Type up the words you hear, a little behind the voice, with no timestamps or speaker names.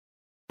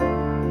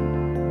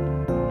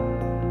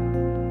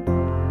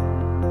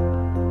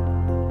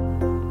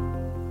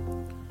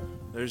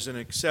There's an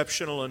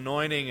exceptional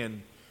anointing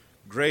and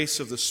grace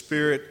of the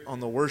Spirit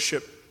on the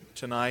worship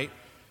tonight,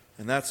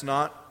 and that's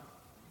not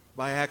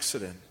by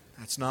accident.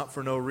 That's not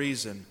for no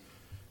reason.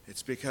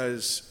 It's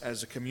because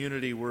as a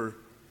community we're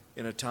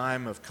in a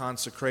time of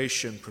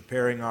consecration,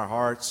 preparing our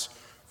hearts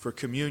for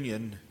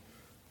communion.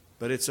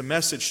 But it's a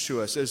message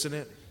to us, isn't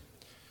it?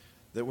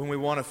 That when we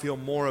want to feel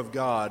more of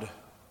God,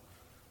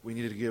 we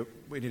need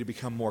to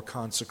become more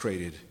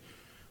consecrated.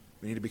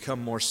 We need to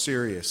become more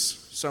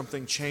serious.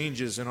 Something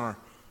changes in our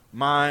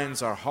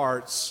minds, our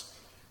hearts,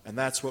 and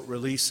that's what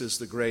releases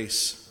the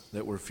grace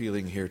that we're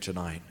feeling here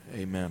tonight.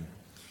 Amen.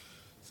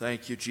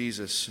 Thank you,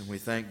 Jesus, and we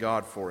thank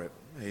God for it.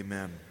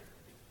 Amen.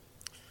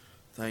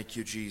 Thank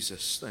you,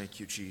 Jesus. Thank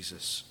you,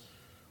 Jesus.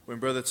 When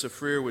Brother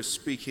Tzafrir was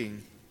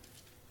speaking,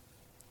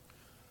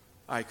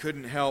 I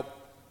couldn't help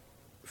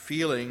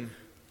feeling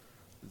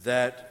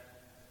that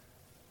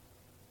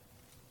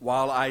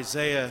while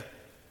Isaiah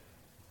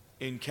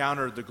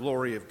encountered the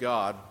glory of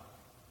God,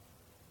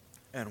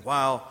 and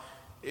while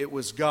it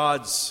was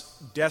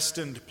God's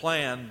destined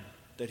plan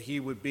that he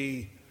would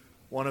be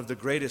one of the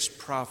greatest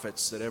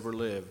prophets that ever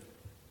lived,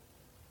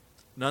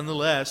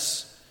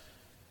 nonetheless,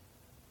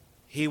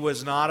 he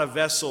was not a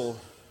vessel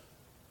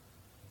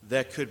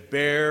that could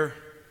bear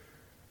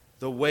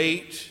the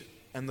weight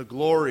and the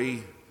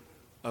glory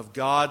of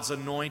God's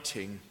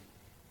anointing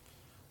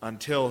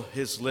until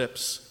his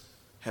lips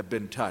have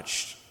been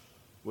touched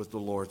with the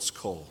Lord's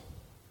coal.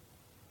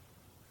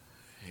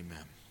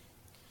 Amen.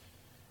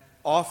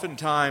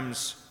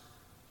 Oftentimes,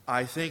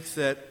 I think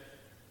that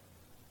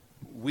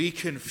we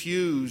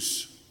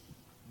confuse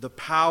the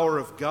power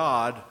of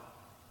God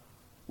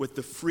with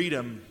the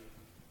freedom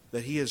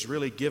that he has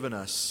really given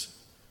us.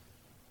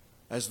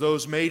 As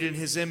those made in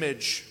his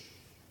image,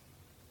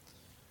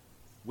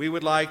 we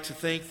would like to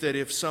think that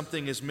if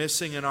something is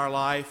missing in our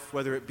life,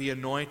 whether it be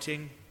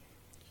anointing,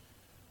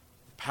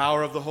 the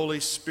power of the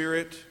Holy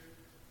Spirit,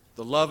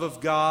 the love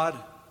of God,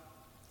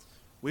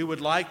 we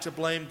would like to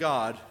blame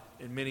God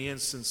in many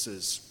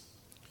instances.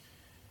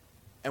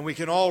 And we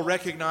can all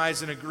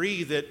recognize and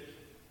agree that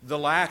the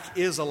lack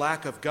is a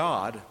lack of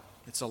God.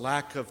 It's a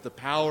lack of the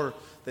power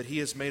that he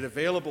has made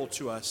available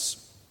to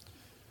us.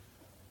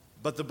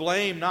 But the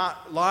blame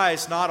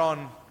lies not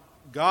on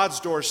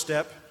God's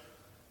doorstep,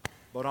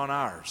 but on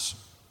ours.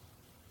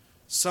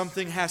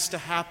 Something has to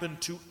happen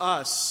to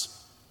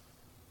us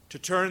to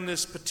turn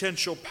this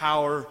potential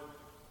power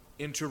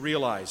into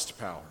realized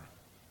power.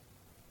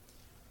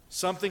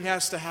 Something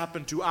has to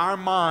happen to our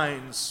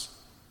minds,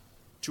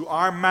 to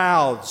our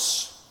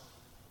mouths,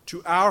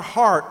 to our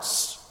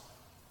hearts.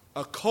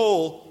 A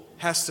coal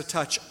has to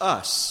touch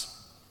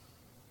us.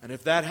 And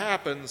if that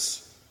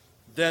happens,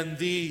 then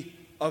the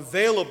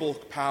available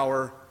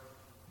power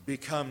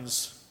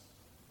becomes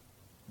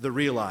the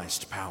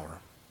realized power.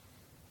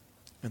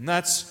 And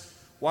that's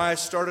why I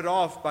started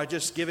off by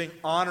just giving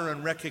honor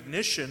and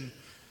recognition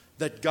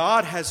that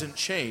God hasn't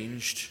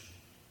changed.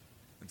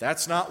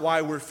 That's not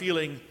why we're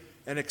feeling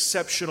an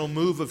exceptional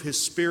move of His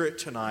Spirit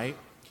tonight.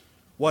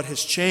 What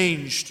has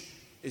changed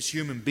is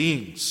human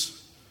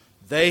beings.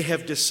 They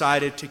have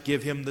decided to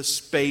give Him the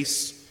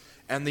space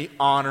and the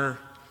honor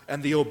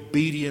and the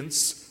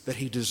obedience that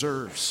He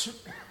deserves.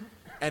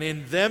 And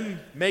in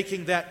them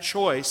making that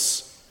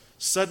choice,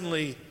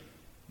 suddenly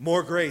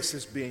more grace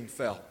is being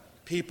felt.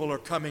 People are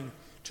coming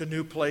to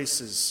new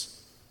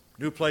places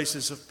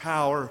of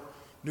power,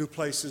 new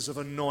places of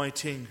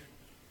anointing,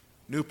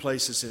 new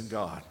places in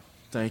God.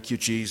 Thank you,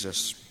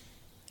 Jesus.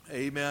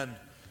 Amen.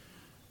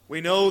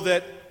 We know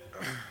that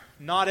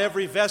not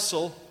every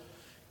vessel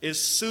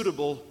is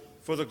suitable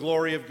for the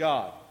glory of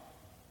God.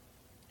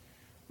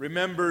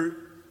 Remember,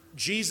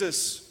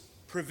 Jesus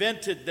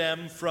prevented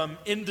them from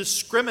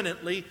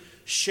indiscriminately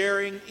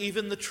sharing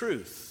even the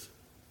truth.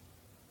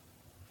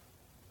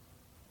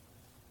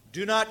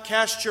 Do not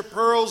cast your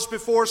pearls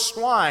before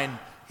swine,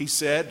 He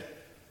said,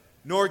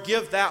 nor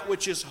give that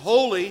which is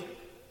holy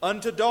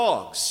unto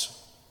dogs.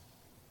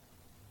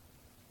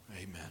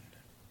 Amen.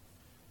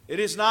 It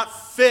is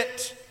not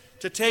fit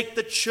to take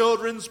the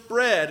children's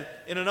bread,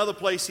 in another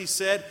place He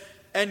said,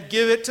 and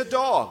give it to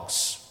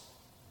dogs.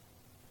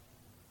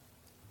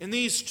 In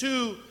these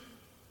two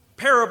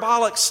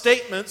parabolic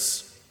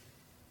statements,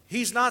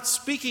 He's not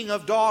speaking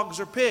of dogs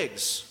or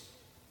pigs.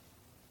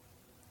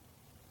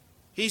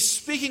 He's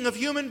speaking of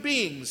human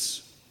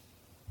beings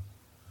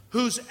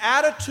whose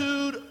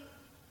attitude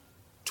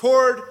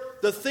toward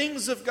the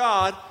things of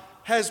God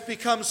has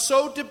become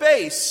so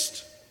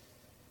debased,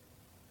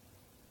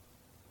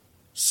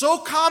 so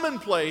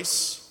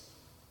commonplace,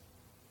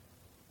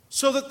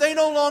 so that they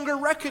no longer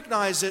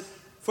recognize it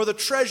for the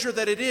treasure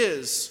that it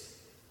is,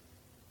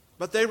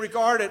 but they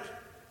regard it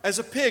as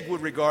a pig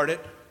would regard it.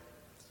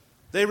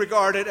 They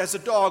regard it as a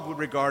dog would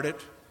regard it.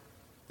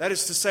 That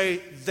is to say,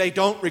 they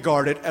don't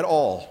regard it at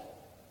all.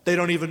 They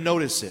don't even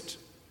notice it.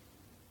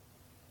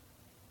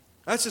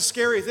 That's a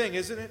scary thing,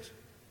 isn't it?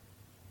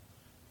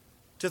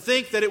 To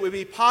think that it would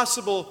be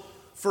possible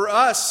for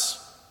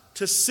us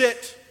to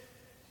sit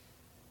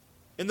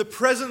in the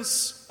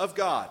presence of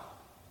God,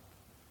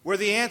 where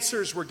the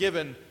answers were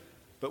given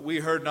but we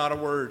heard not a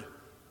word.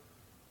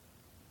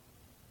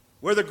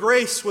 Where the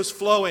grace was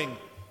flowing,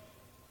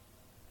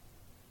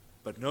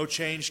 but no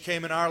change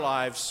came in our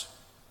lives.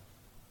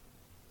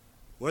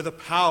 Where the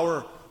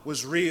power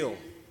was real,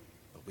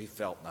 but we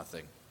felt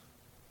nothing.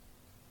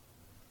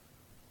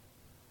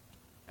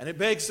 And it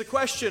begs the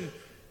question,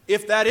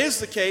 if that is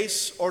the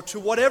case, or to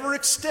whatever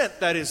extent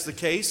that is the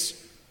case,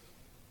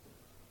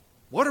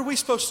 what are we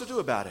supposed to do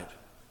about it?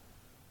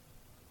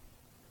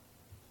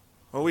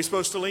 Are we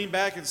supposed to lean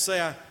back and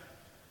say,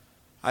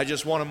 I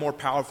just want a more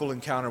powerful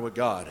encounter with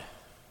God?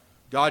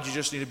 God, you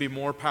just need to be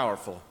more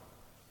powerful.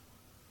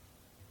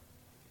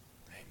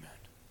 Amen.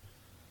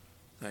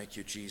 Thank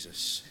you,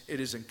 Jesus. It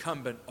is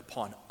incumbent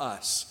upon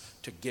us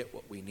to get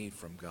what we need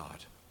from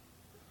God.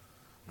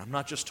 And I'm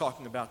not just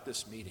talking about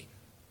this meeting.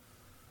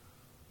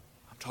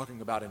 I'm talking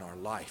about in our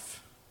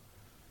life.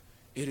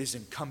 It is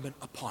incumbent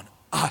upon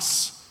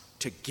us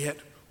to get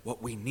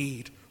what we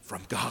need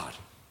from God.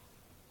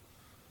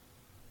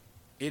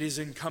 It is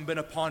incumbent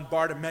upon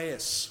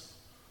Bartimaeus,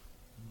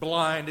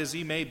 blind as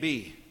he may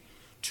be,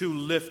 to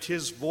lift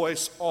his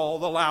voice all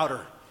the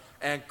louder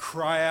and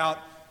cry out,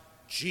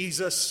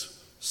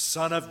 Jesus,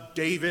 Son of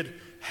David,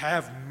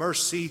 have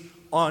mercy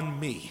on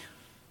me.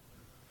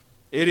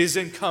 It is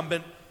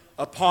incumbent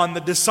upon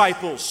the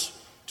disciples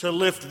to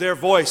lift their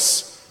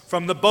voice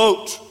from the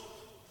boat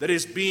that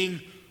is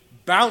being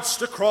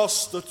bounced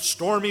across the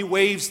stormy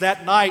waves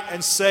that night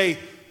and say,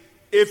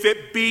 if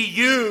it be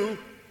you,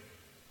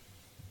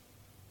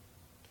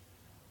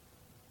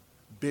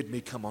 bid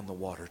me come on the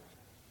water.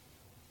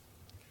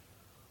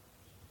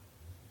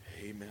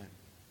 Amen.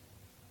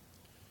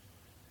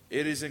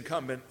 It is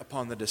incumbent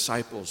upon the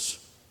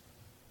disciples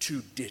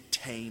to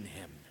detain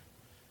him,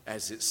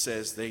 as it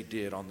says they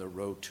did on the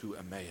road to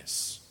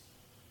Emmaus.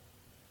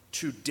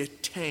 To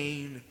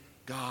detain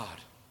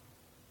God.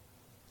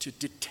 To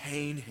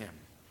detain him.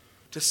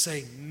 To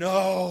say,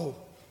 no,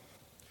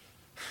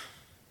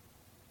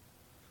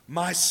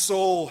 my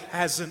soul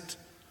hasn't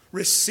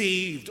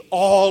received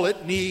all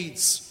it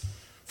needs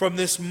from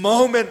this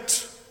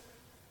moment,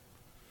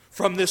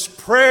 from this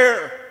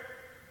prayer,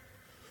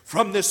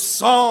 from this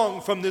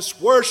song, from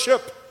this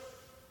worship.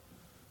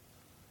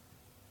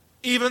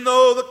 Even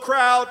though the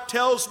crowd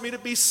tells me to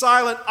be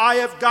silent, I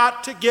have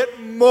got to get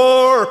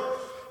more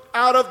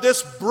out of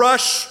this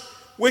brush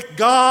with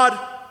God.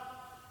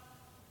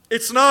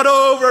 It's not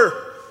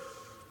over.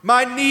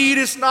 My need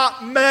is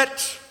not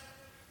met.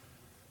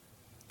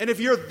 And if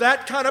you're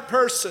that kind of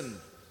person,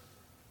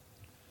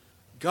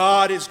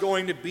 God is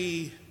going to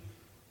be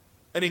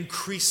an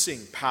increasing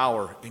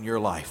power in your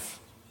life.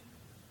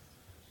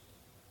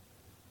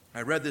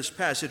 I read this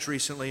passage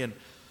recently, and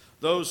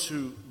those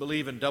who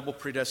believe in double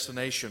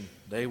predestination,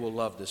 they will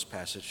love this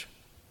passage,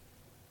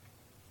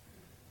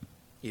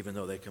 even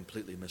though they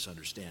completely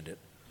misunderstand it.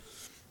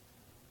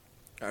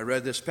 I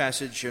read this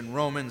passage in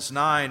Romans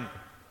 9.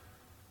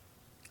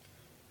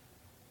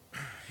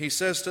 He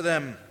says to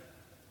them,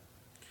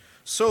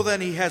 so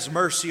then he has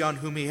mercy on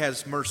whom he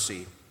has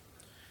mercy,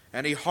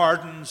 and he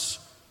hardens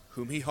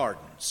whom he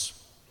hardens.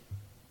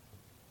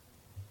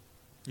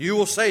 You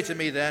will say to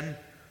me then,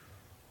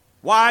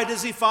 why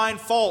does he find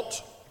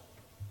fault?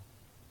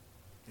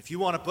 If you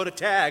want to put a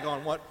tag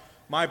on what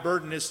my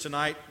burden is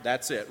tonight,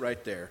 that's it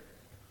right there.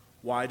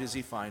 Why does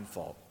he find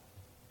fault?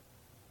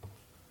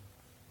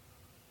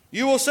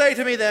 You will say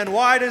to me then,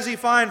 why does he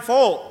find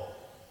fault?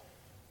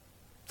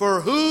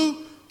 For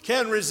who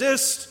can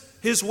resist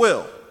his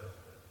will?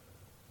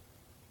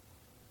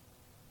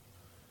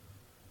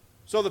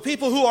 So the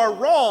people who are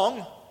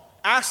wrong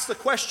ask the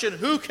question,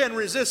 who can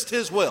resist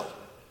his will?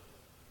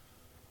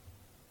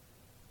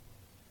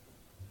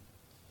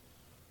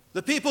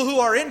 The people who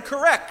are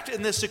incorrect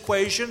in this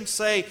equation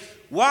say,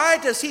 why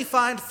does he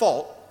find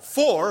fault?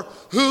 For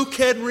who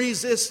can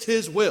resist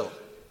his will?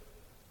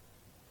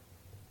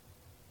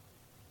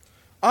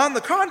 On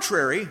the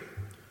contrary,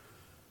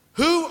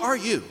 who are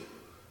you?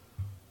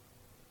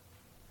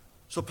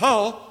 So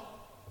Paul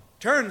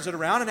turns it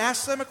around and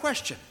asks them a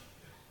question.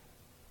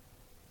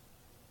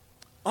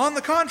 On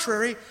the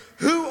contrary,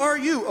 who are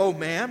you, O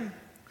man,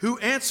 who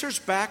answers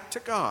back to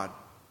God?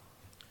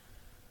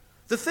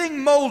 The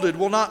thing molded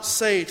will not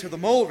say to the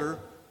molder,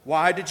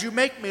 why did you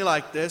make me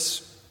like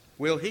this?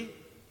 Will he?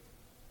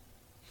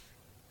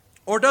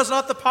 Or does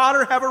not the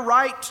potter have a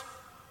right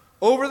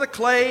over the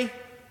clay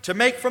to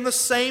make from the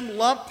same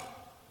lump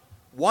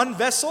one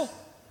vessel?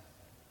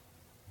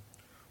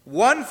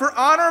 One for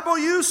honorable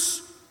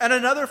use and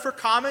another for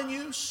common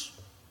use?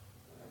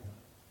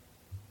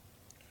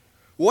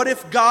 What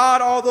if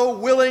God, although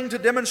willing to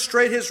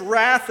demonstrate his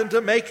wrath and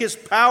to make his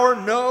power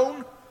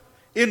known,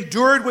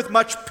 endured with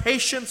much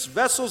patience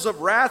vessels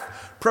of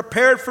wrath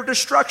prepared for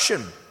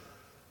destruction?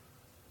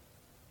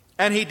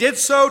 And he did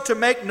so to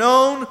make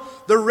known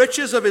the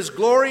riches of his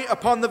glory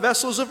upon the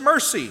vessels of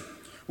mercy,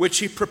 which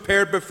he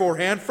prepared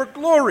beforehand for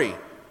glory,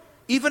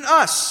 even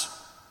us,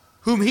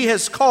 whom he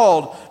has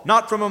called,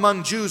 not from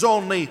among Jews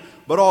only,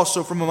 but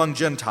also from among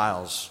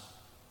Gentiles.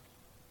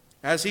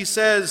 As he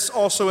says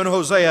also in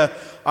Hosea,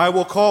 I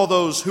will call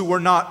those who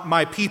were not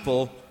my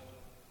people,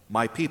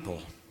 my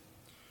people.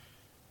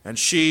 And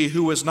she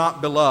who was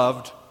not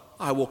beloved,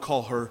 I will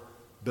call her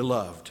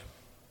beloved.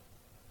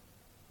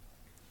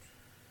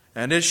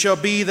 And it shall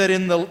be that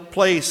in the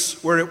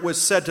place where it was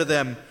said to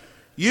them,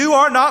 you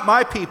are not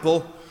my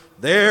people,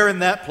 there in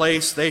that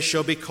place they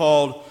shall be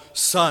called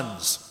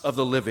sons of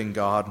the living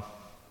God.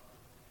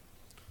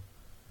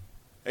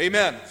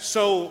 Amen.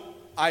 So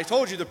I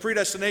told you the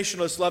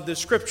predestinationists love this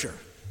scripture,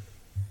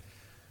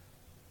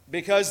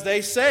 because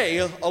they say,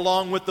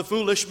 along with the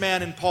foolish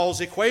man in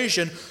Paul's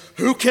equation,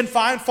 who can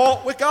find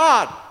fault with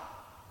God?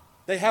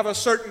 They have a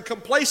certain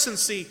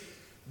complacency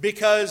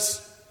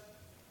because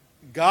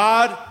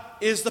God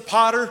is the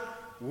potter,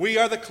 we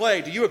are the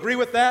clay. Do you agree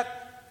with that?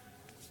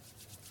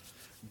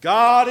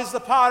 God is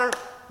the potter,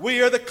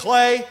 we are the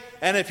clay,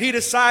 and if He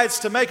decides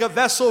to make a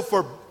vessel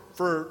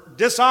for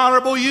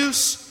dishonorable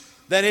use,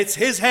 then it's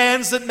His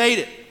hands that made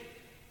it.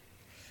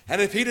 And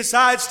if He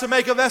decides to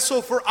make a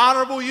vessel for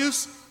honorable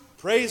use,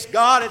 praise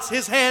God, it's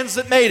His hands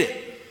that made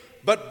it.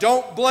 But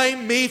don't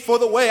blame me for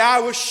the way I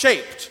was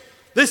shaped.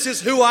 This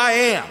is who I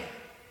am.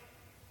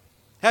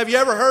 Have you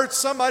ever heard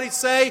somebody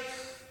say,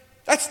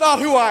 that's not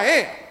who I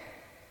am?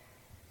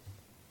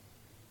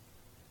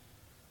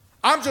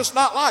 I'm just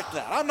not like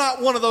that. I'm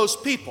not one of those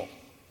people.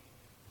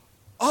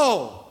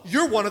 Oh,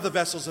 you're one of the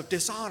vessels of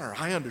dishonor.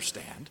 I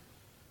understand.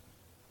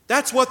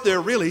 That's what they're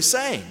really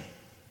saying.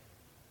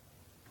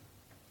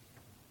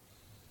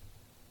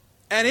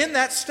 And in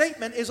that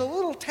statement is a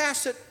little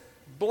tacit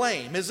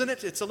blame, isn't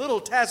it? It's a little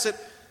tacit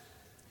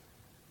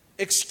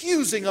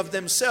excusing of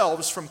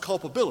themselves from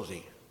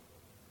culpability.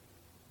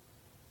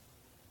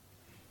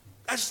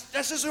 That's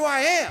just who I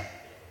am.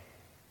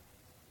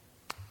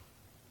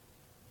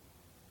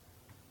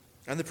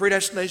 And the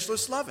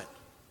predestinationists love it.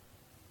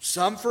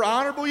 Some for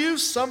honorable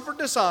use, some for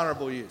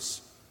dishonorable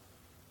use.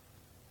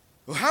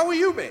 Well, how were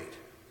you made?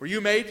 Were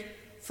you made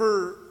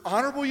for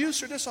honorable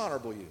use or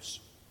dishonorable use?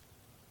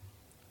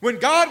 When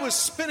God was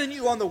spinning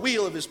you on the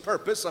wheel of His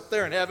purpose up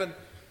there in heaven,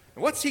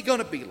 what's He going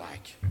to be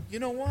like? You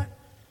know what?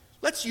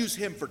 Let's use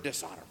Him for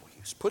dishonorable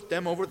use. Put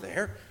them over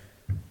there.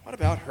 What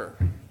about her?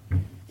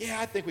 Yeah,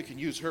 I think we can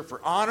use her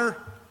for honor.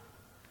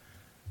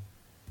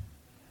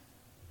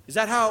 Is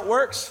that how it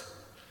works?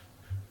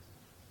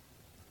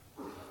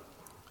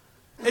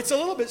 It's a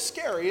little bit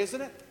scary, isn't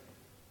it?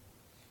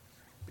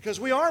 Because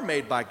we are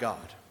made by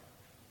God.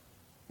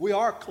 We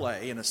are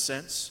clay in a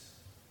sense.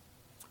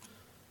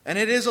 And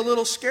it is a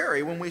little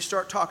scary when we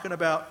start talking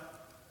about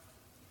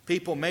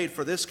people made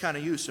for this kind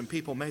of use and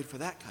people made for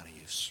that kind of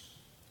use.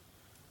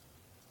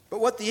 But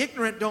what the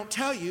ignorant don't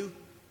tell you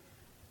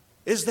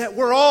is that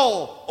we're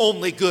all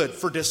only good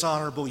for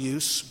dishonorable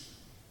use.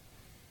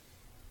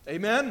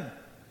 Amen?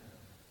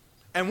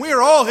 And we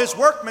are all His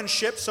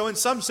workmanship, so in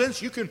some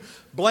sense you can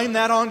blame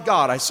that on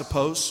God, I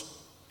suppose.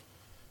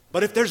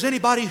 But if there's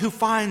anybody who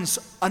finds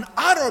an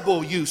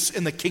honorable use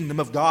in the kingdom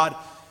of God,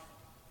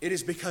 it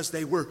is because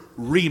they were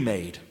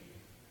remade.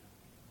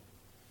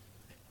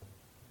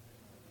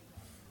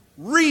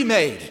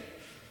 Remade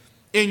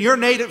in your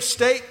native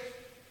state,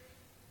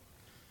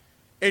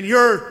 in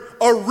your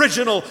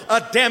original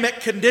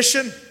Adamic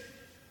condition.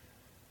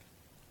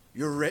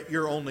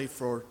 You're only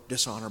for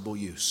dishonorable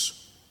use.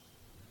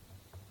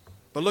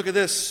 But look at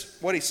this,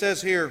 what he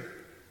says here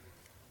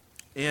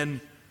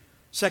in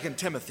 2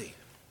 Timothy.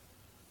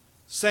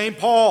 Same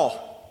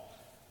Paul,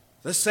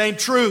 the same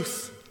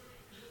truth.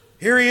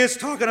 Here he is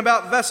talking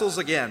about vessels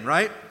again,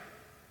 right?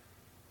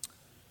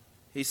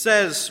 He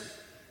says,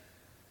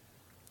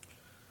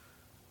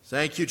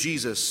 thank you,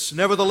 Jesus.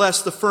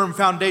 Nevertheless, the firm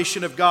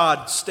foundation of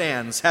God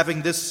stands,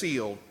 having this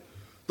seal.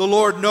 The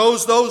Lord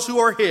knows those who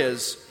are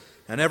His,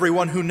 and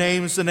everyone who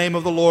names the name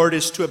of the Lord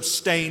is to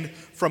abstain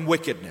from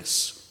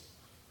wickedness.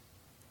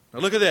 Now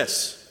look at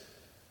this.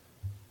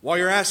 While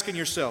you're asking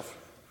yourself,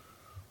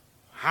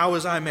 how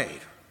was I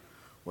made?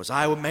 Was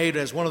I made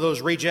as one of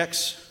those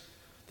rejects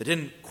that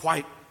didn't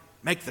quite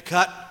make the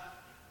cut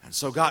and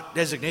so got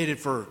designated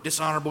for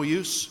dishonorable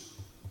use?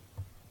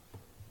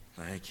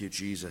 Thank you,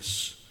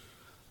 Jesus.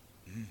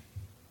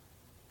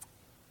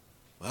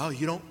 Well,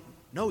 you don't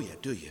know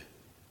yet, do you?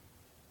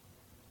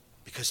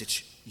 Because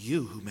it's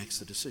you who makes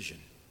the decision.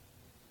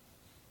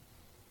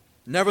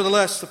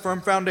 Nevertheless, the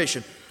firm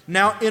foundation.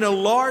 Now, in a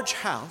large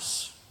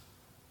house,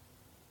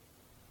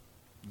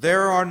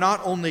 there are not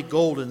only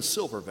gold and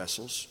silver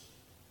vessels,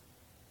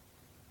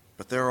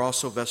 but there are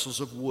also vessels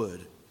of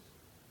wood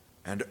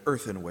and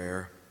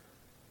earthenware,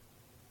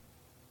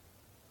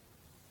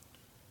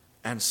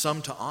 and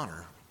some to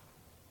honor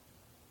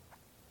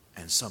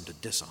and some to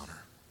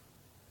dishonor.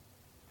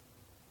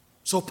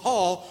 So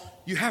Paul,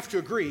 you have to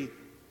agree,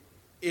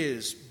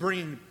 is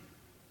bringing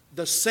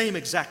the same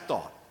exact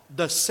thought,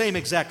 the same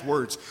exact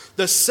words,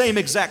 the same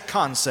exact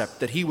concept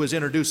that he was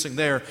introducing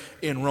there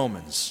in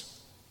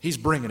Romans. He's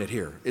bringing it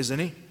here, isn't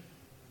he?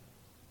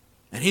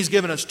 And he's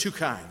given us two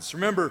kinds.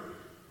 Remember,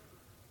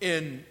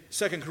 in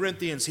 2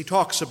 Corinthians, he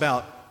talks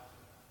about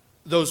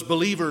those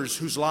believers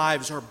whose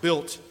lives are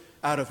built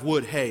out of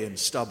wood, hay, and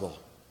stubble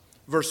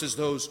versus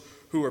those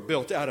who are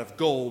built out of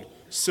gold,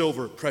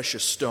 silver,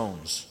 precious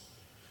stones.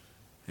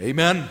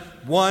 Amen.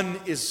 One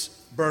is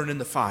burned in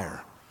the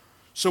fire.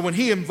 So when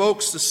he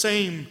invokes the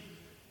same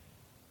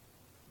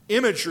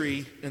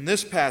imagery in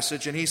this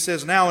passage, and he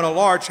says, now in a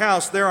large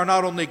house there are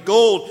not only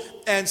gold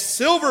and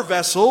silver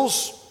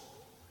vessels,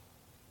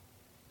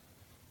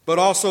 but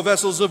also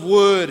vessels of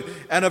wood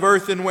and of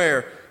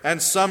earthenware,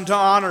 and some to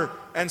honor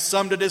and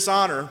some to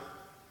dishonor.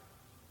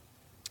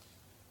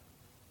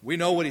 We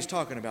know what he's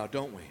talking about,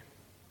 don't we?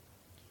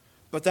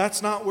 But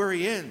that's not where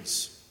he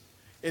ends.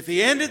 If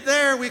he ended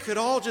there, we could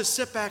all just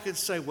sit back and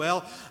say,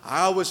 well,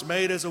 I was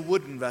made as a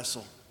wooden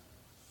vessel.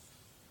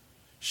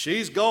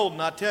 She's golden,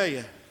 I tell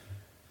you,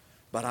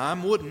 but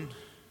I'm wooden.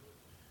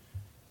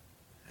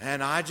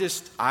 And I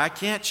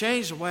can't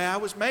change the way I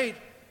was made.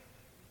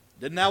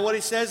 Isn't that what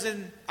he says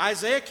in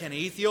Isaiah? Can an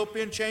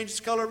Ethiopian change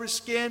the color of his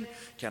skin?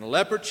 Can a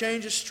leopard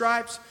change his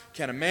stripes?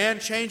 Can a man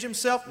change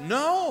himself?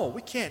 No,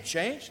 we can't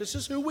change. This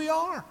is who we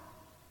are.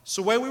 It's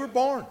the way we were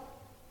born.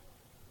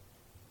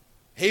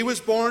 He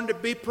was born to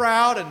be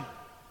proud, and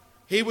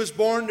he was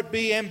born to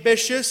be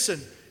ambitious,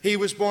 and he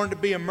was born to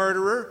be a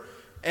murderer.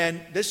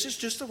 And this is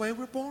just the way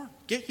we're born.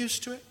 Get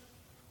used to it.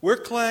 We're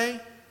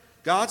clay.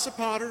 God's the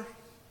potter.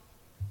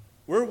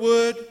 We're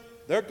wood.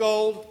 They're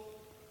gold.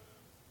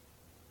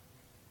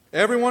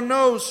 Everyone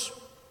knows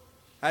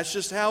that's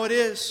just how it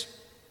is.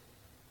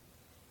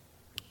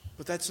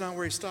 But that's not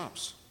where he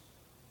stops.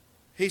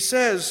 He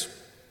says,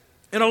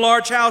 in a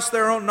large house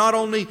there are not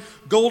only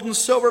gold and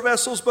silver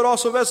vessels, but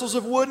also vessels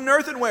of wood and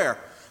earthenware.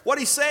 What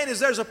he's saying is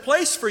there's a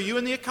place for you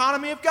in the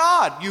economy of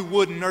God, you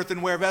wood and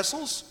earthenware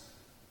vessels.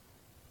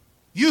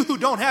 You who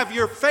don't have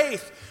your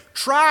faith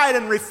tried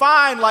and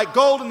refined like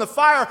gold in the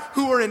fire,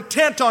 who are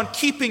intent on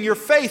keeping your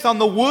faith on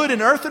the wood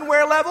and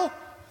earthenware level,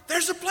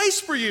 there's a place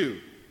for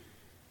you.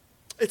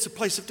 It's a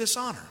place of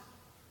dishonor.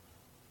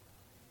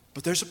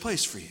 But there's a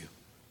place for you.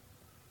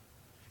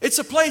 It's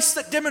a place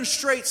that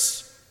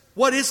demonstrates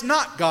what is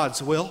not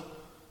God's will,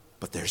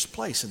 but there's a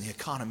place in the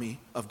economy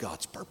of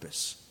God's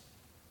purpose.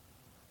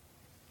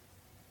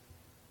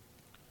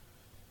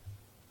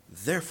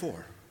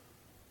 Therefore,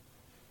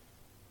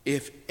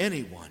 if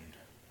anyone,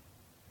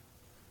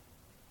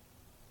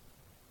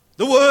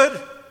 the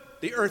wood,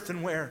 the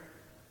earthenware,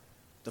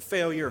 the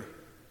failure,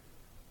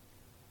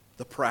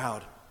 the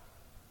proud,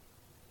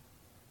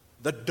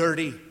 the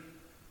dirty,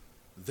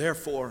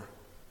 therefore,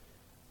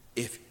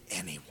 if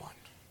anyone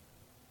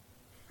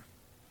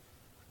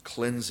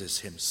cleanses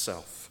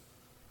himself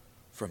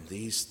from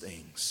these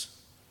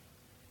things,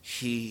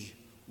 he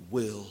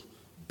will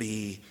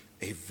be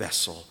a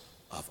vessel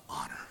of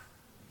honor,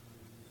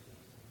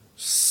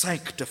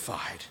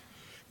 sanctified,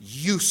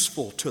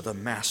 useful to the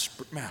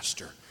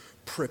master,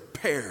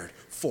 prepared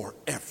for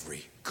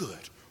every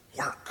good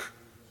work.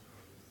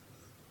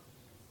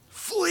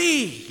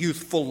 Flee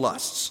youthful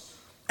lusts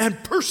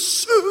and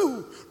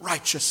pursue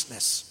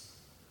righteousness.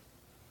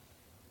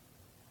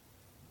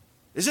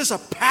 Is this a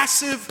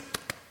passive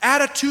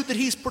attitude that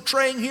he's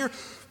portraying here?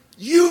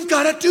 You've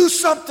got to do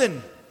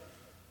something.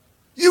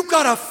 You've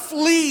got to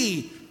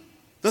flee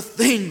the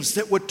things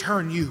that would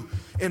turn you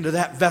into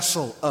that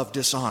vessel of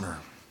dishonor.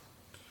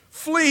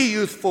 Flee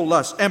youthful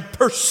lust and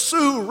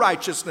pursue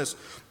righteousness.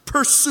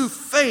 Pursue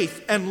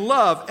faith and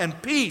love and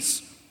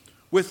peace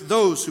with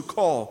those who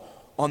call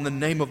on the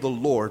name of the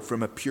Lord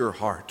from a pure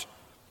heart,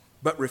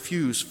 but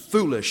refuse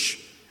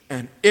foolish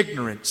and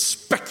ignorant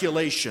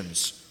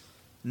speculations,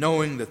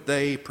 knowing that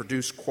they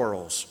produce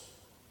quarrels.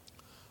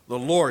 The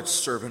Lord's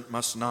servant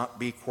must not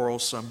be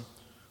quarrelsome,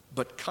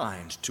 but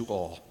kind to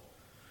all,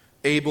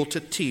 able to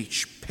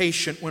teach,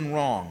 patient when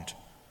wronged,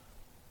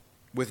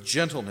 with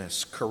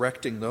gentleness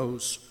correcting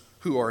those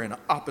who are in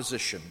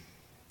opposition,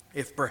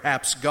 if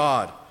perhaps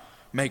God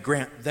may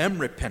grant them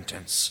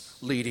repentance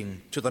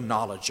leading to the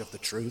knowledge of the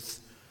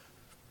truth.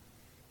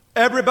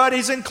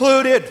 Everybody's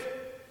included.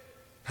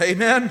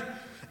 Amen.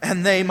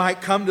 And they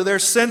might come to their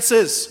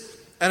senses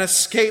and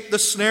escape the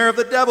snare of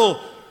the devil,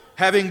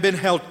 having been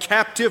held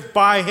captive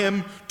by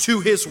him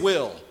to his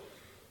will.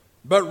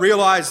 But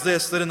realize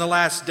this, that in the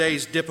last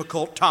days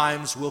difficult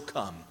times will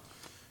come.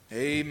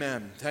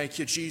 Amen. Thank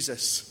you,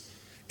 Jesus.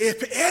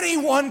 If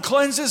anyone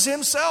cleanses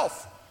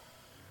himself.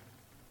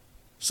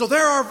 So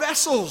there are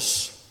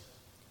vessels.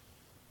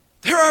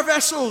 There are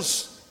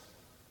vessels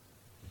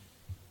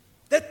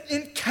that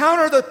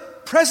encounter the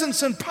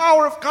presence and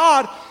power of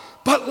God.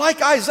 But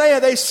like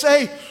Isaiah, they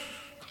say,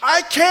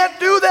 I can't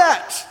do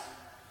that.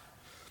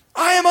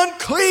 I am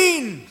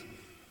unclean.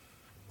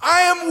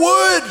 I am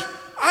wood.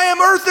 I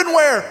am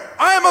earthenware.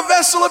 I am a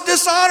vessel of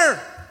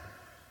dishonor.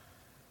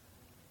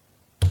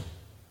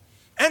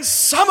 And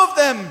some of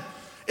them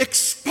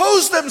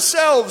expose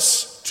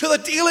themselves to the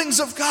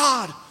dealings of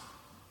God.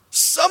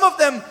 Some of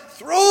them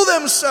throw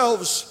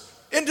themselves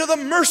into the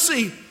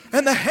mercy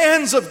and the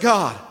hands of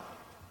God.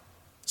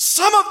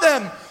 Some of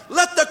them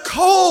let the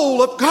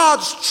coal of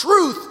God's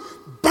truth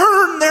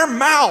burn their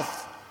mouth.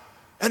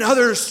 And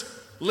others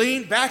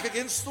lean back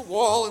against the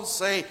wall and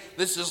say,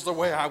 this is the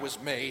way I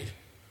was made.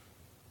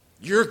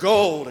 You're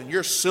gold and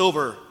you're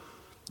silver.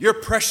 You're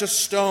precious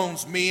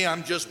stones. Me,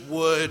 I'm just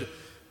wood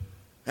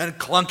and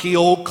clunky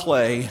old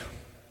clay.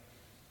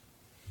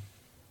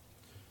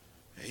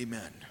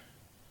 Amen.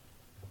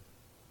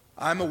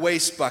 I'm a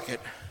waste bucket.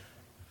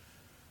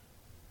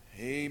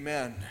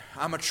 Amen.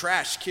 I'm a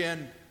trash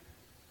can.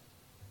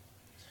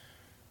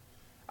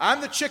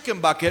 I'm the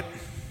chicken bucket.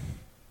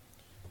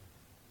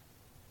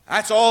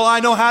 That's all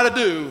I know how to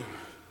do,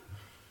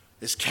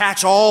 is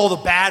catch all the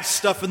bad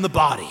stuff in the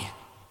body.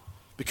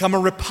 Become a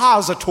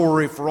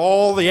repository for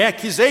all the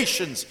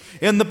accusations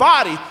in the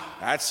body.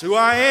 That's who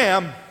I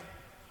am.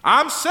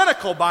 I'm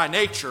cynical by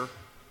nature.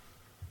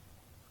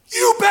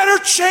 You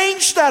better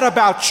change that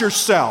about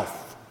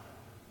yourself.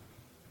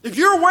 If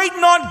you're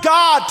waiting on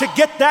God to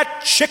get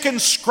that chicken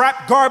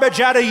scrap garbage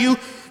out of you,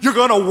 you're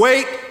going to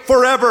wait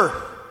forever.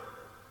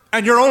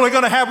 And you're only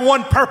going to have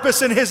one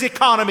purpose in His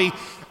economy,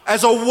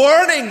 as a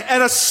warning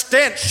and a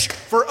stench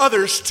for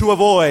others to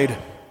avoid.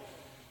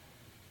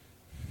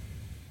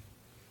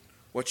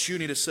 What you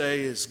need to say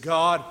is,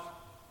 God,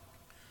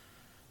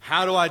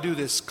 how do I do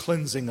this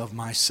cleansing of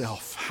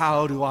myself?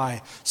 How do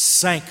I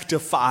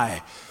sanctify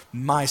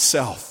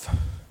myself?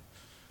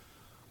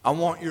 I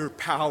want your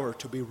power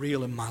to be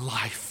real in my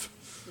life.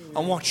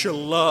 I want your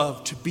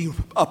love to be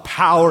a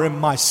power in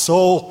my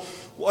soul.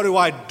 What do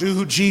I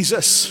do,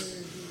 Jesus?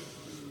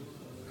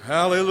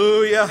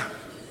 Hallelujah.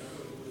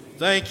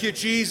 Thank you,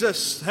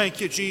 Jesus.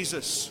 Thank you,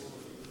 Jesus.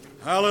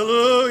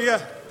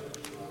 Hallelujah.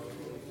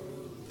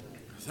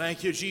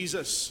 Thank you,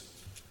 Jesus.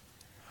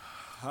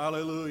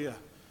 Hallelujah.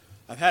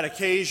 I've had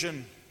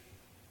occasion,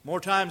 more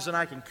times than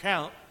I can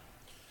count,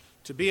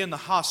 to be in the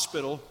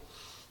hospital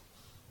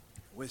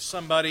with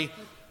somebody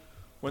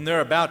when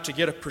they're about to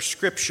get a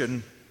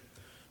prescription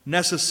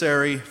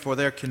necessary for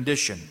their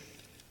condition.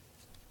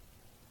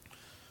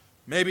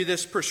 Maybe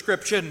this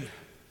prescription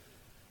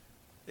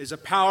is a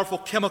powerful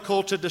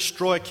chemical to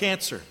destroy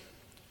cancer.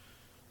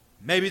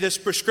 Maybe this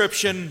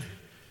prescription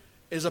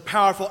is a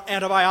powerful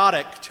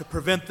antibiotic to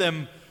prevent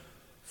them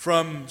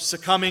from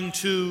succumbing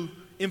to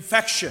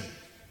infection.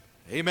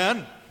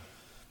 Amen.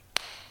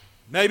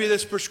 Maybe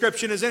this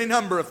prescription is any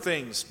number of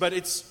things, but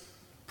it's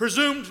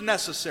presumed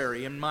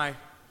necessary in my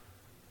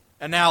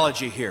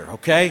analogy here,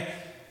 okay?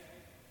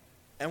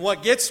 And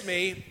what gets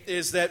me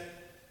is that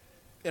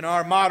in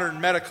our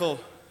modern medical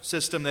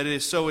system that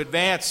is so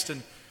advanced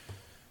and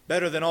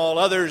better than all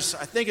others,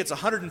 I think it's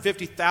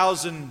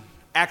 150,000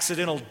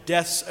 accidental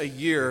deaths a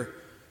year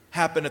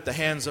happen at the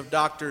hands of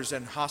doctors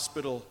and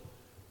hospital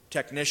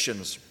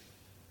technicians.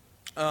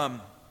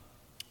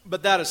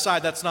 But that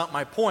aside, that's not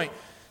my point.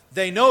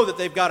 They know that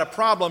they've got a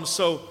problem,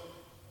 so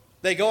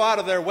they go out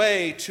of their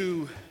way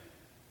to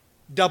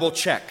double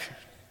check,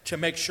 to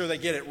make sure they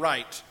get it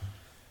right.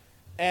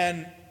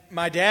 And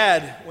my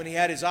dad, when he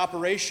had his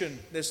operation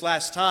this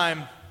last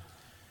time,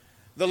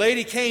 the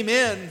lady came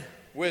in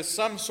with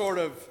some sort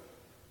of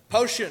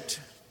potion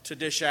to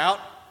dish out,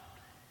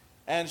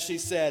 and she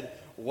said,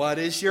 "What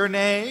is your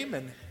name?"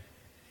 And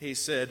he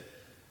said,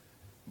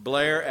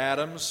 "Blair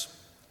Adams."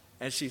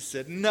 And she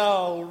said,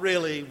 "No,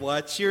 really,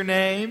 what's your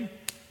name?"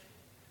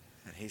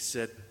 And he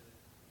said,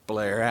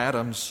 "Blair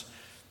Adams."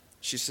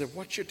 She said,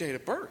 "What's your date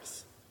of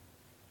birth?"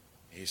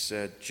 He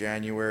said,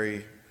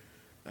 "January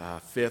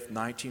 5th,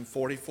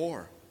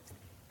 1944.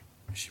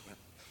 And she went,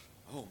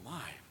 "Oh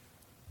my,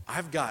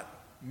 I've got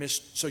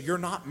so you're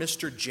not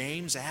Mr.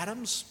 James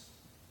Adams?"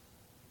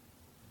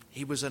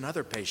 He was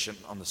another patient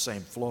on the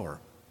same floor.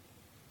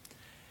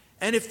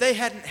 And if they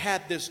hadn't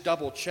had this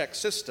double check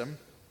system,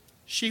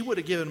 she would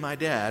have given my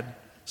dad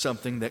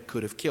something that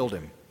could have killed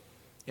him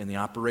in the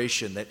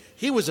operation that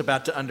he was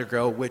about to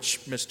undergo,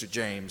 which Mr.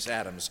 James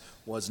Adams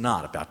was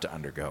not about to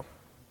undergo.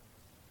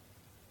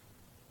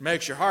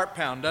 Makes your heart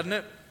pound, doesn't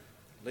it?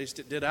 At least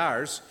it did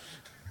ours.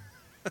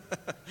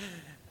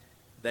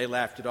 They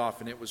laughed it off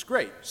and it was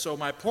great. So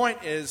my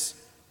point is,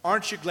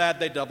 aren't you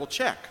glad they double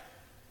check?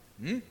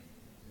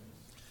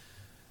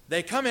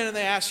 They come in and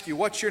they ask you,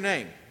 "What's your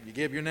name?" You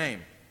give your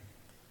name.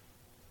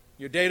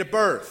 Your date of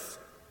birth.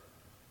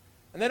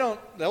 And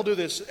they'll do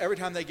this every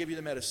time they give you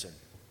the medicine.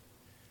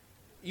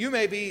 You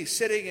may be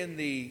sitting in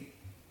the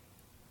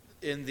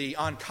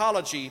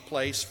oncology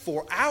place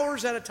for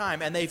hours at a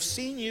time, and they've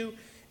seen you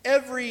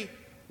every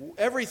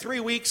 3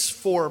 weeks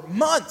for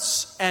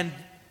months, and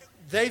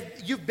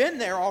you've been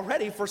there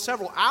already for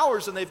several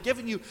hours, and they've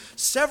given you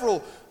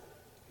several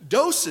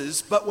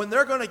doses, but when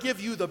they're going to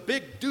give you the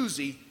big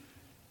doozy,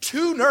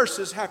 2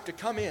 nurses have to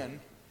come in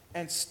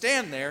and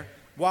stand there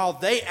while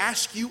they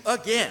ask you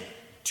again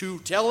to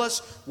tell us,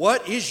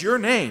 what is your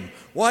name?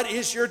 What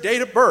is your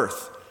date of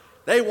birth?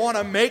 They want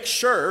to make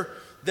sure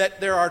that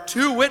there are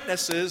 2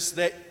 witnesses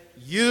that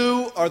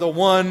you are the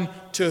one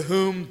to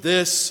whom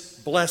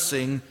this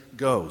blessing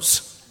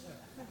goes.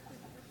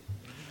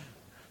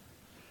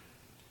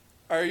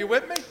 Are you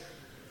with me?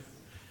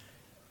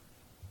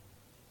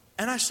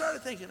 And I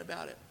started thinking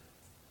about it.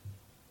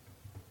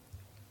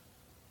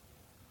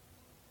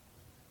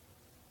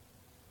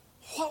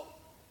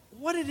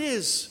 What it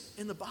is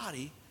in the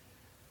body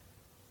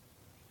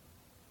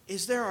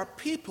is there are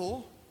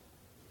people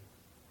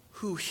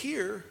who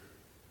hear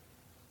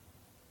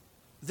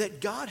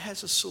that God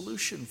has a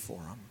solution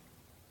for them,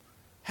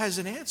 has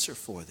an answer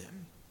for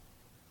them,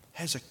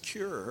 has a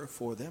cure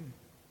for them.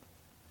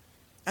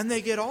 And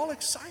they get all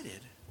excited.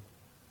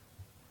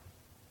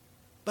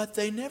 But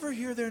they never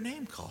hear their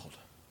name called.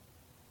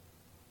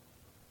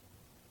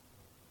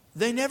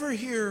 They never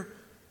hear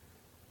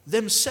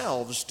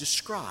themselves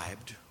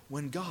described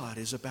when God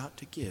is about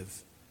to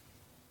give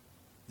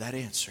that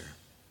answer,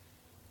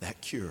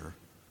 that cure,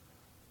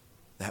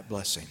 that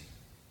blessing.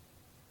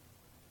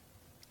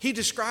 He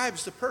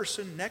describes the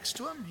person next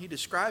to him. He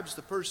describes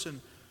the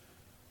person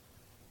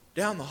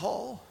down the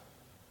hall.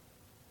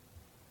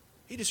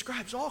 He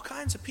describes all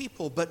kinds of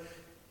people, but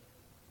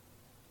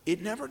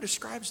it never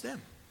describes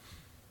them.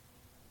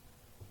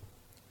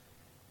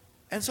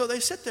 And so they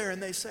sit there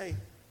and they say,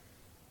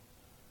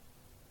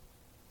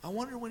 I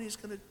wonder when he's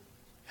going to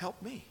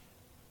help me.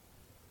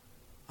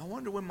 I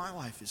wonder when my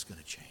life is going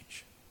to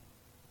change.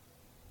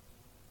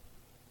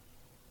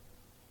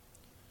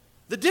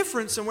 The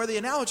difference and where the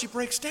analogy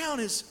breaks down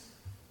is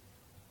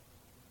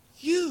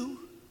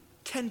you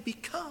can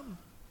become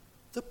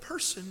the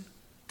person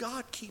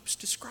God keeps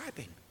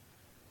describing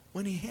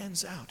when he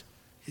hands out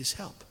his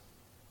help.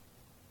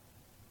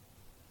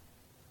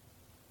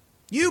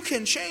 You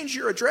can change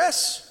your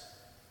address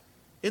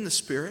in the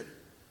Spirit.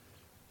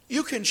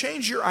 You can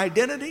change your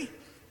identity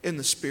in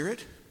the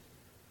Spirit.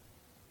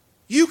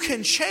 You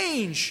can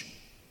change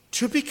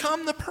to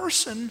become the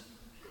person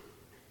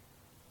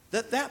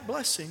that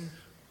blessing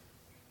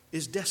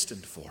is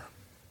destined for.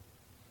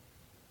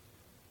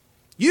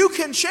 You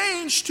can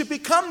change to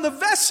become the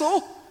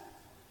vessel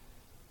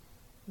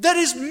that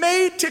is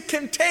made to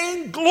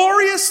contain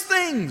glorious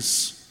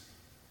things,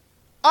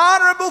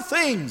 honorable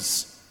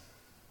things.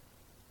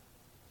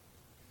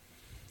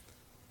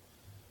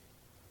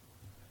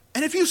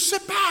 And if you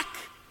sit back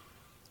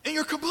in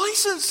your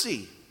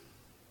complacency,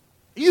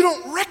 you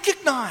don't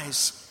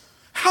recognize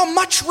how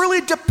much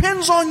really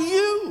depends on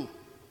you.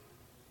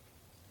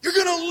 You're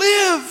going to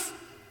live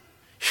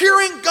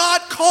hearing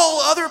God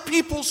call other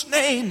people's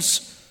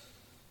names,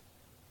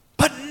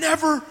 but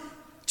never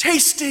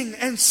tasting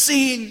and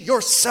seeing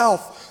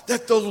yourself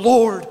that the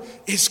Lord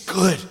is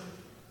good.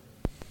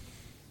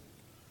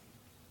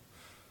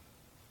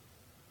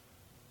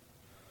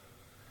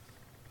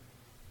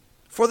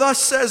 For thus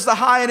says the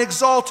high and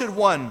exalted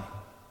one,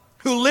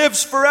 who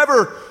lives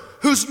forever,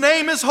 whose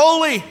name is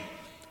holy.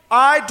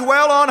 I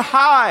dwell on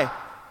high,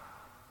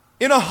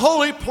 in a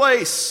holy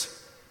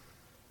place,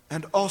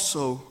 and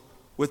also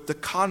with the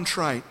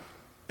contrite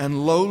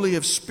and lowly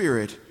of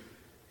spirit,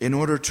 in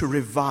order to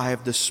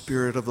revive the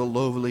spirit of the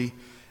lowly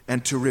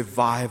and to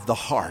revive the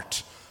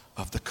heart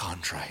of the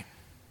contrite.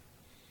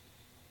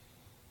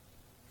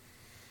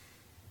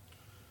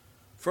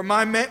 For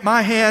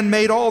my hand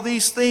made all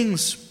these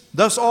things.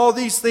 Thus all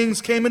these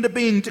things came into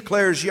being,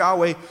 declares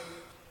Yahweh.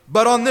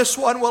 But on this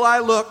one will I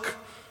look,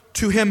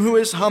 to him who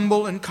is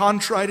humble and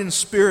contrite in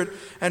spirit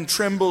and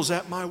trembles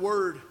at my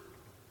word.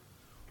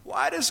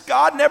 Why does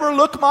God never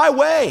look my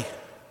way?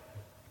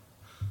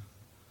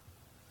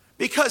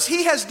 Because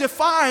he has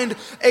defined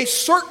a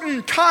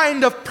certain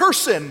kind of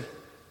person,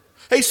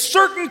 a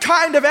certain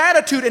kind of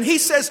attitude, and he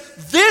says,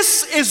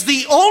 this is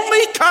the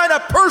only kind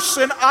of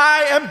person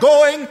I am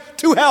going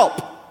to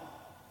help.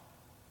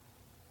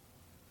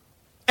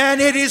 And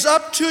it is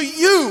up to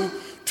you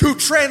to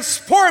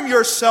transform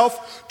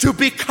yourself to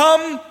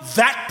become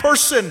that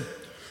person,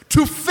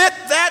 to fit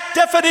that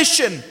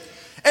definition.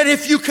 And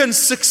if you can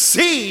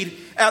succeed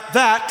at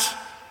that,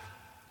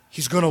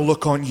 he's going to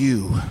look on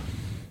you.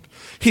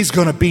 He's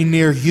going to be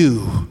near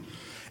you.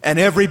 And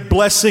every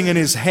blessing in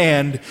his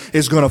hand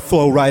is going to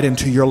flow right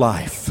into your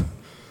life.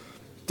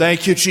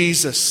 Thank you,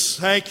 Jesus.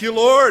 Thank you,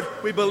 Lord.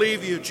 We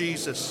believe you,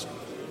 Jesus.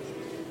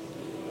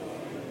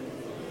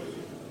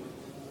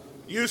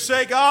 You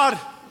say, God,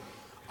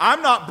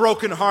 I'm not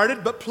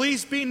brokenhearted, but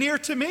please be near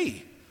to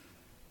me.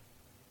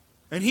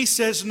 And he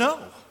says, no.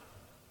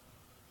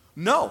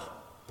 No.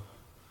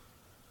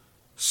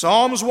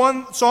 Psalms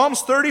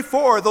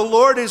 34, the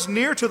Lord is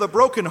near to the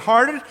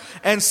brokenhearted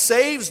and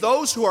saves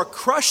those who are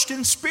crushed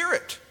in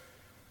spirit.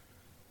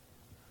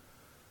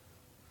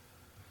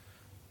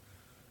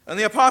 And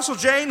the Apostle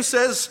James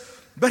says,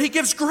 but he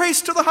gives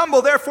grace to the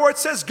humble. Therefore it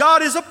says,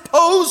 God is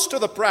opposed to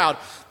the proud.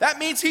 That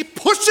means he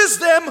pushes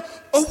them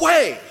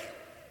away.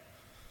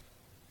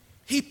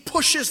 He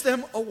pushes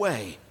them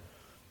away.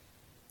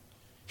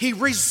 He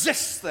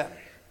resists them.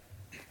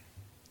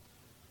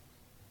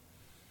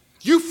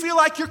 You feel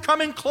like you're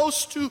coming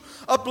close to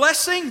a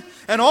blessing,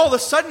 and all of a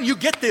sudden you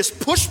get this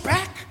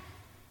pushback?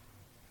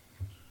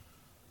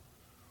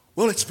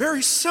 Well, it's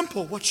very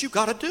simple what you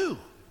got to do.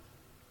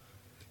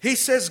 He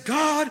says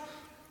God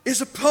is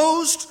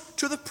opposed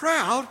to the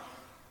proud,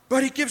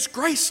 but he gives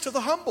grace to the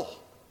humble.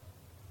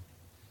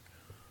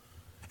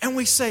 And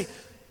we say,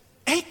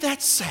 ain't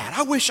that sad?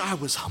 I wish I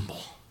was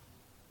humble.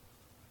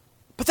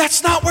 But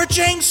that's not where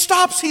James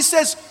stops. He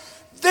says,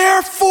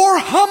 therefore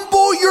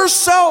humble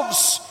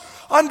yourselves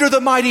under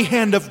the mighty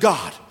hand of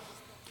God.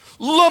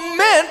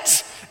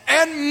 Lament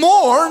and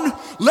mourn.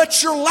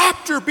 Let your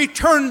laughter be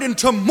turned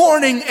into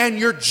mourning and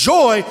your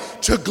joy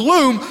to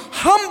gloom.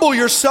 Humble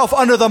yourself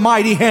under the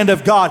mighty hand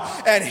of God,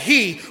 and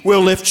he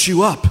will lift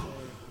you up.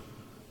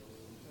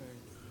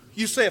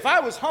 You say, if I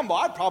was humble,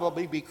 I'd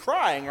probably be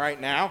crying right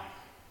now.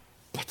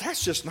 But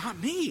that's just not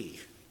me.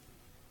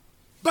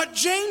 But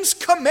James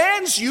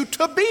commands you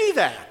to be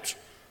that.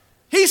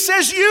 He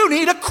says you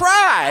need to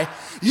cry.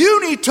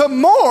 You need to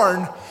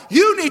mourn.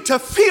 You need to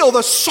feel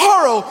the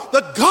sorrow,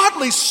 the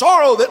godly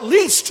sorrow that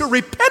leads to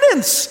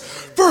repentance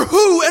for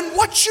who and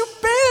what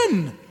you've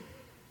been.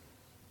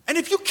 And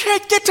if you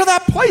can't get to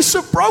that place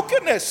of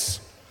brokenness,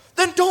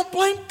 then don't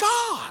blame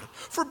God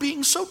for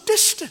being so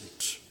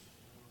distant.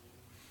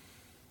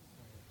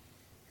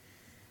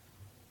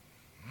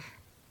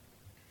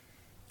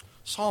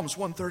 Psalms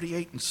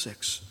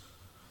 138:6.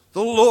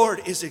 The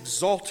Lord is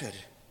exalted,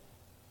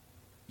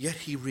 yet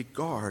he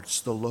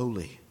regards the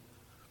lowly,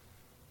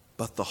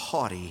 but the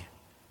haughty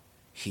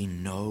he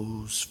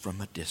knows from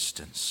a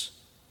distance.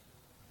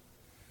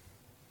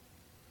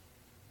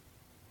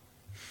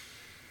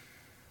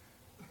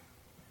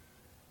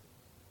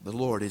 The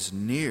Lord is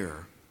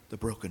near the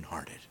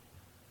brokenhearted.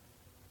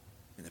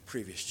 In the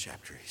previous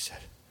chapter he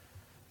said.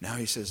 Now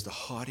he says the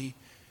haughty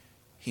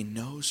he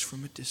knows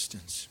from a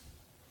distance.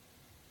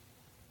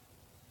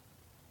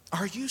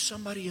 Are you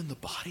somebody in the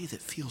body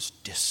that feels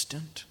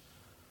distant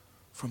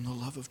from the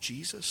love of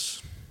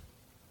Jesus?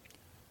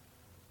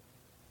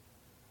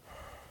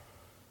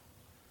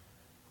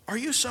 Are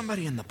you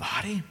somebody in the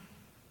body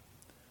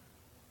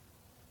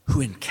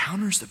who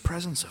encounters the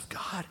presence of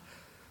God,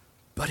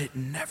 but it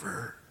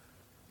never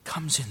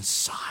comes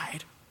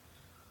inside?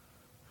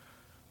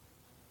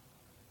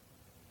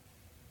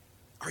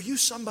 Are you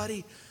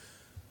somebody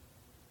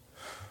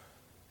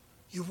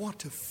you want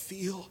to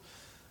feel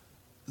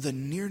the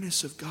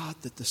nearness of God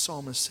that the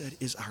psalmist said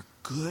is our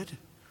good?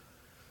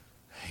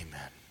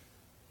 Amen.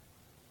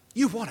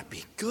 You want to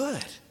be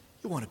good.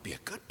 You want to be a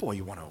good boy.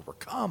 You want to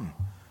overcome.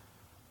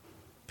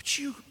 But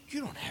you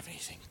don't have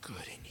anything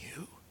good in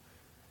you.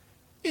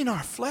 In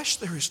our flesh,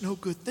 there is no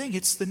good thing.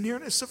 It's the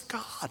nearness of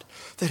God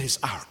that is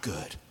our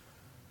good.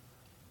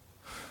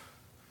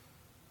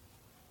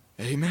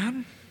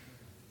 Amen?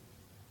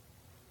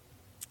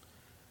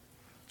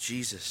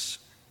 Jesus.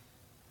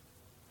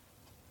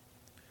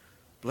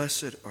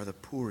 Blessed are the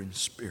poor in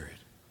spirit,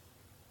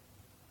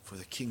 for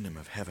the kingdom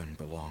of heaven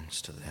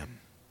belongs to them.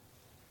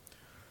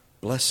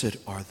 Blessed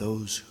are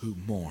those who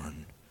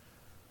mourn,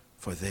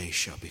 for they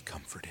shall be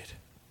comforted.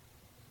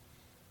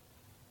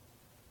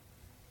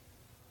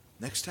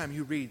 Next time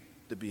you read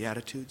the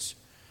Beatitudes,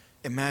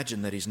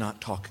 imagine that he's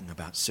not talking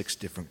about 6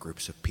 different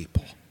groups of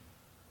people.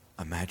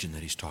 Imagine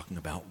that he's talking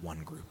about one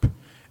group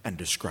and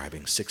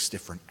describing 6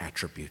 different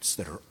attributes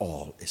that are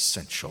all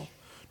essential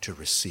to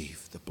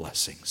receive the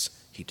blessings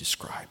he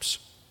describes.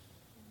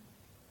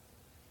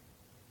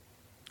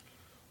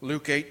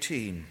 Luke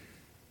 18,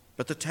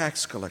 but the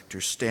tax collector,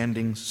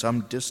 standing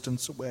some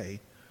distance away,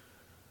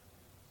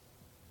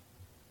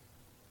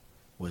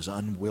 was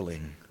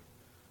unwilling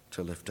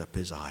to lift up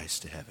his eyes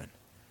to heaven.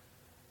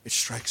 It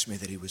strikes me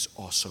that he was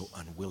also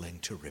unwilling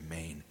to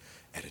remain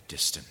at a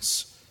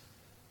distance.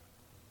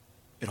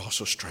 It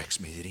also strikes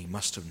me that he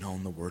must have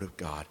known the word of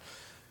God,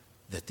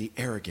 that the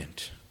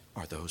arrogant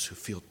are those who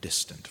feel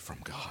distant from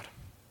God.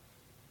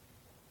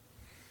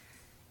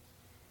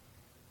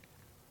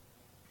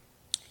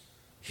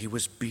 He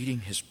was beating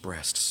his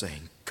breast,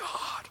 saying,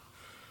 God,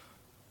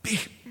 be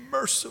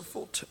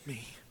merciful to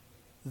me,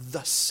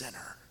 the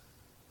sinner.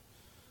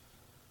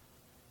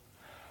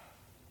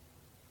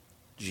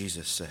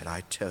 Jesus said,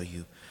 I tell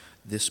you,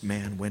 this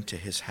man went to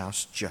his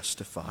house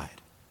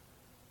justified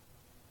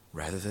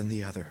rather than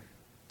the other.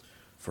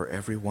 For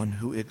everyone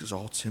who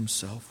exalts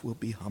himself will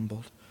be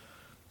humbled,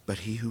 but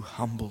he who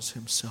humbles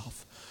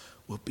himself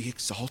will be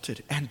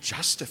exalted and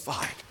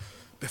justified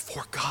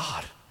before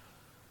God.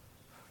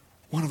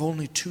 One of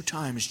only 2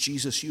 times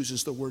Jesus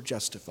uses the word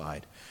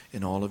justified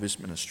in all of his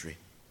ministry.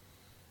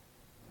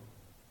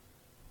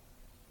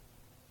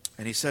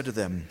 And he said to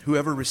them,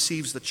 whoever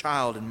receives the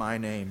child in my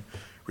name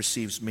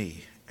receives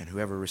me, and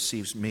whoever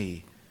receives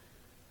me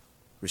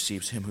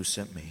receives him who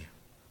sent me.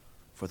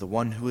 For the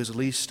one who is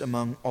least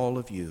among all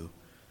of you,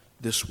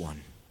 this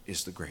one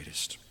is the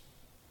greatest.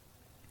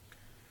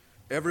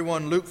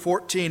 Luke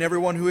 14,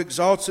 everyone who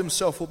exalts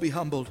himself will be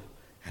humbled,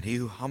 and he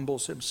who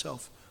humbles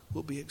himself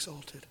will be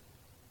exalted.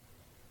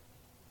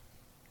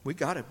 We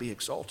got to be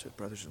exalted,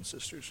 brothers and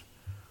sisters.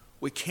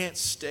 We can't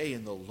stay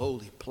in the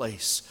lowly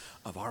place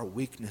of our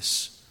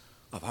weakness,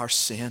 of our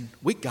sin.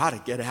 We got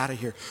to get out of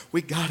here.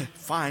 We got to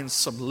find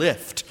some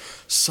lift,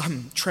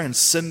 some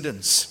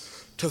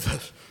transcendence to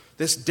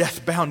this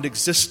death-bound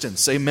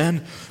existence.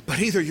 Amen?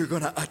 But either you're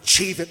going to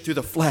achieve it through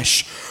the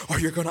flesh, or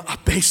you're going to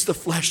abase the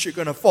flesh. You're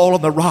going to fall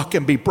on the rock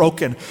and be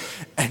broken,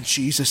 and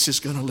Jesus is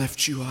going to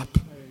lift you up.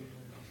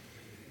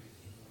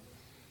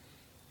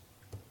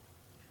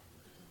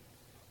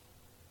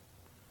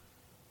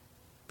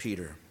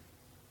 Peter,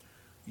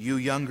 you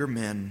younger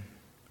men,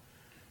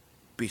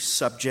 be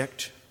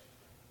subject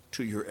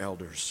to your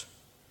elders,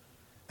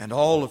 and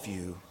all of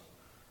you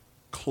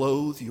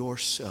clothe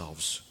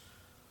yourselves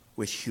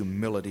with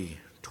humility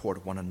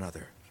toward one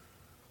another,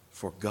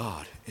 for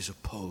God is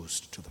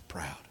opposed to the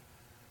proud,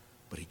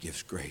 but he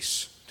gives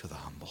grace to the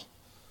humble.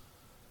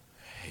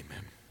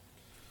 Amen.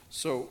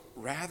 So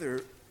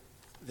rather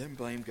than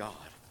blame God,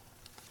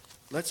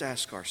 let's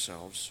ask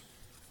ourselves,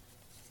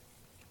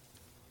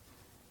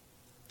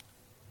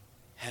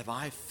 have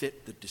I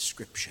fit the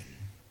description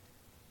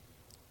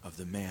of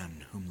the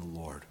man whom the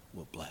Lord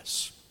will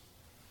bless?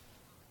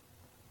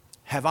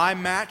 Have I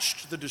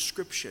matched the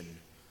description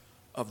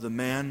of the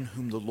man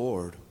whom the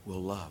Lord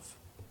will love?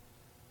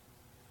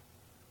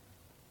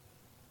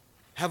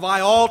 Have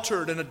I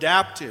altered and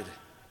adapted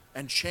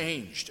and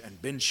changed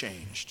and been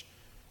changed,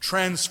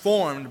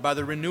 transformed by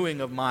the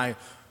renewing of my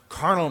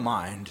carnal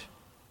mind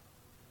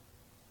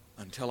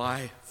until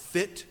I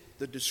fit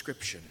the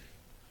description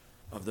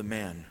of the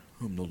man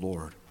whom the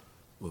Lord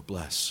will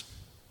bless?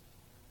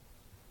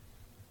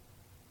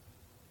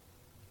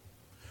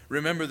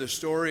 Remember the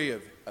story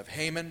of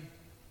Haman?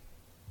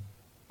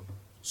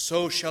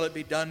 So shall it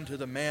be done to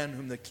the man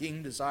whom the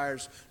king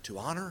desires to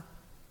honor.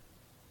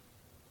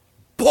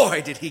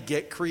 Boy, did he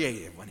get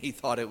creative when he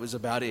thought it was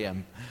about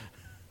him.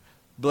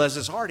 Bless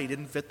his heart, he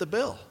didn't fit the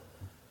bill.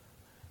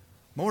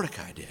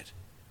 Mordecai did.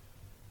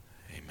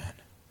 Amen.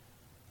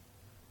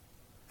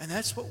 And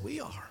that's what we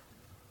are.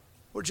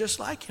 We're just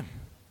like him.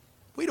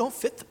 We don't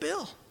fit the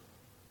bill.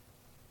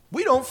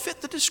 We don't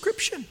fit the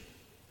description.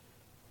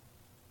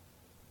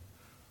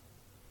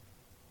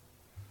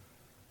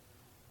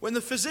 When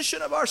the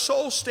physician of our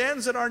soul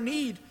stands at our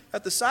need,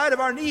 at the side of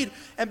our need,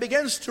 and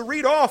begins to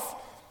read off,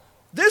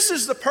 this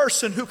is the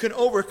person who can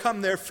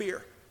overcome their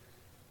fear.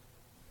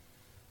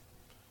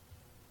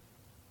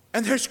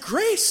 And there's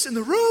grace in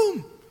the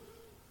room.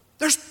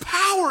 There's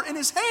power in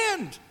his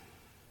hand.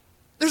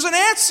 There's an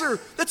answer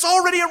that's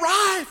already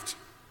arrived.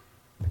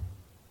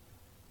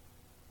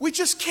 We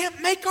just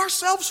can't make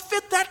ourselves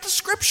fit that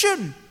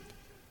description.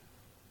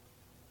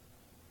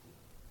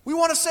 We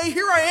want to say,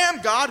 here I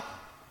am, God.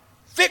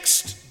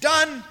 Fixed,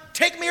 done,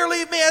 take me or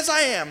leave me as I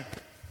am.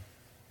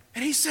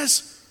 And he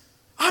says,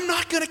 I'm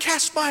not going to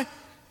cast my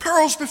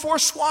pearls before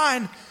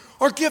swine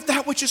or give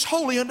that which is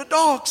holy unto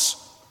dogs.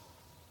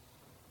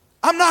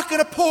 I'm not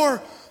going to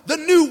pour the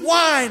new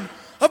wine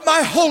of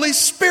my Holy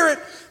Spirit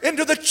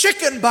into the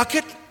chicken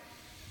bucket.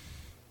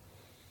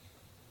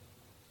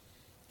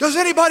 Does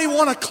anybody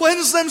want to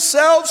cleanse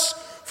themselves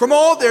from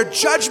all their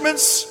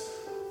judgments,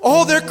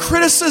 all their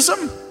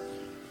criticism,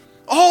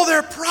 all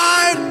their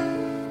pride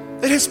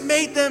that has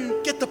made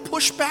them get the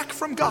pushback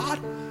from God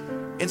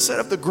instead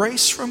of the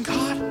grace from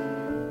God?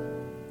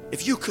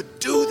 If you could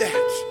do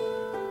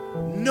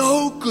that,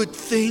 no good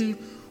thing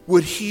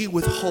would he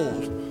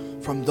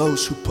withhold from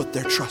those who put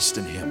their trust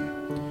in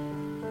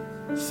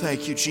him.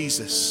 Thank you,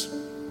 Jesus.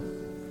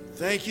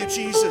 Thank you,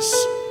 Jesus.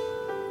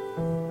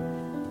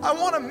 I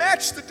want to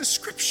match the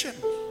description.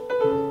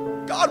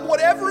 God,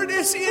 whatever it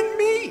is in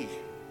me,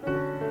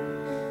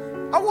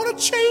 I want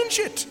to change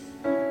it.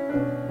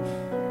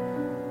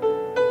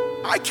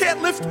 I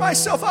can't lift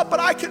myself up, but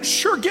I can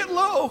sure get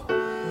low.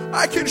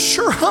 I can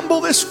sure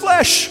humble this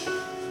flesh.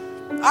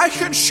 I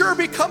can sure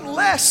become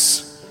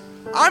less.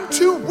 I'm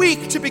too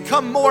weak to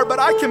become more, but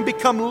I can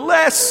become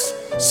less,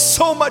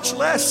 so much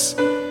less,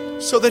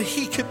 so that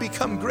he can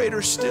become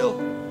greater still.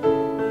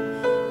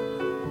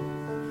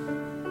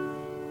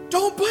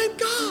 Don't blame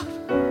God.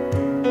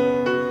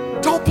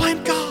 Don't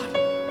blame God.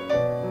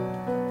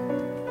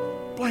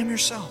 Blame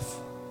yourself.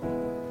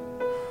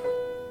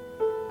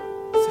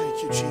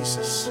 Thank you,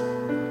 Jesus.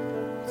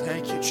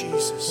 Thank you,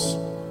 Jesus.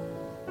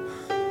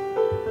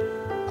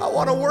 I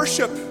want to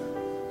worship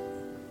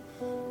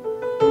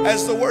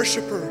as the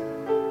worshiper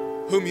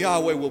whom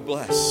Yahweh will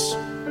bless.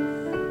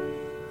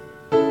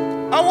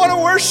 I want to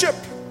worship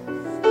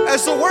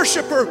as the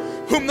worshiper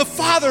whom the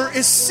Father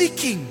is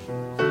seeking.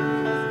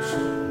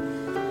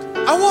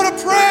 I want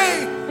to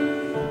pray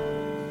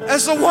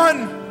as the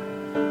one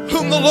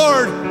whom the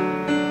Lord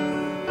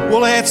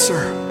will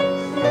answer.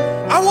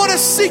 I want to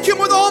seek him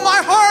with all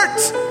my heart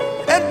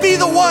and be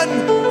the one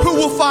who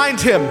will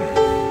find him.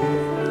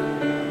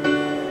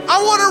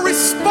 I want to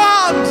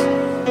respond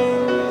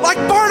like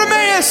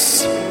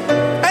Bartimaeus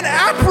and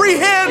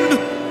apprehend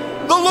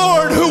the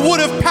Lord who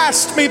would have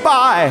passed me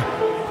by.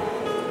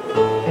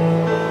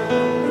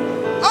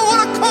 I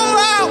want to call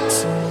out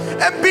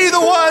and be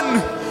the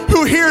one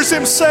who hears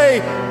him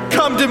say,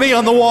 come to me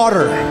on the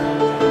water.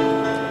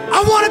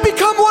 I want to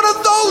become one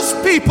of those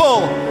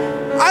people.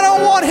 I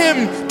don't want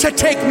him to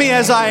take me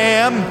as I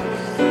am.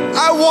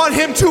 I want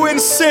him to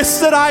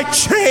insist that I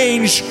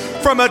change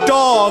from a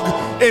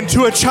dog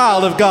into a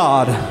child of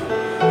God.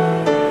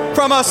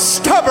 From a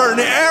stubborn,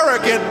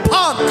 arrogant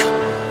punk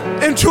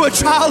into a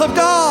child of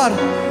God.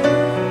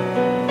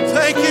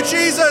 Thank you,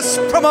 Jesus.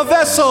 From a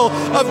vessel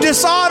of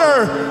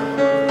dishonor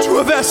to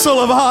a vessel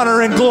of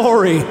honor and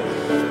glory.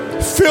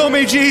 Fill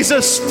me,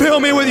 Jesus. Fill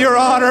me with your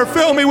honor.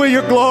 Fill me with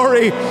your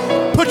glory.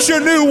 Put your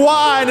new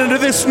wine into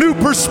this new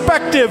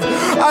perspective.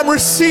 I'm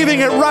receiving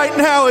it right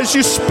now as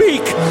you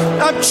speak.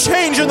 I'm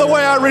changing the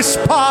way I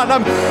respond.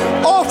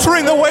 I'm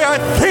altering the way I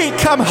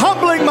think. I'm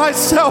humbling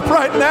myself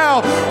right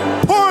now.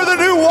 Pour the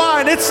new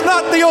wine. It's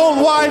not the old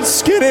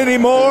wineskin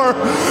anymore.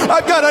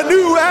 I've got a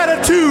new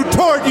attitude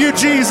toward you,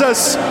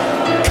 Jesus.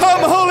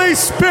 Come, Holy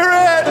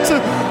Spirit.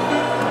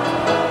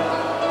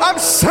 I'm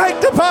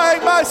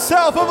sanctifying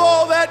myself of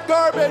all that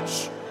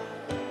garbage.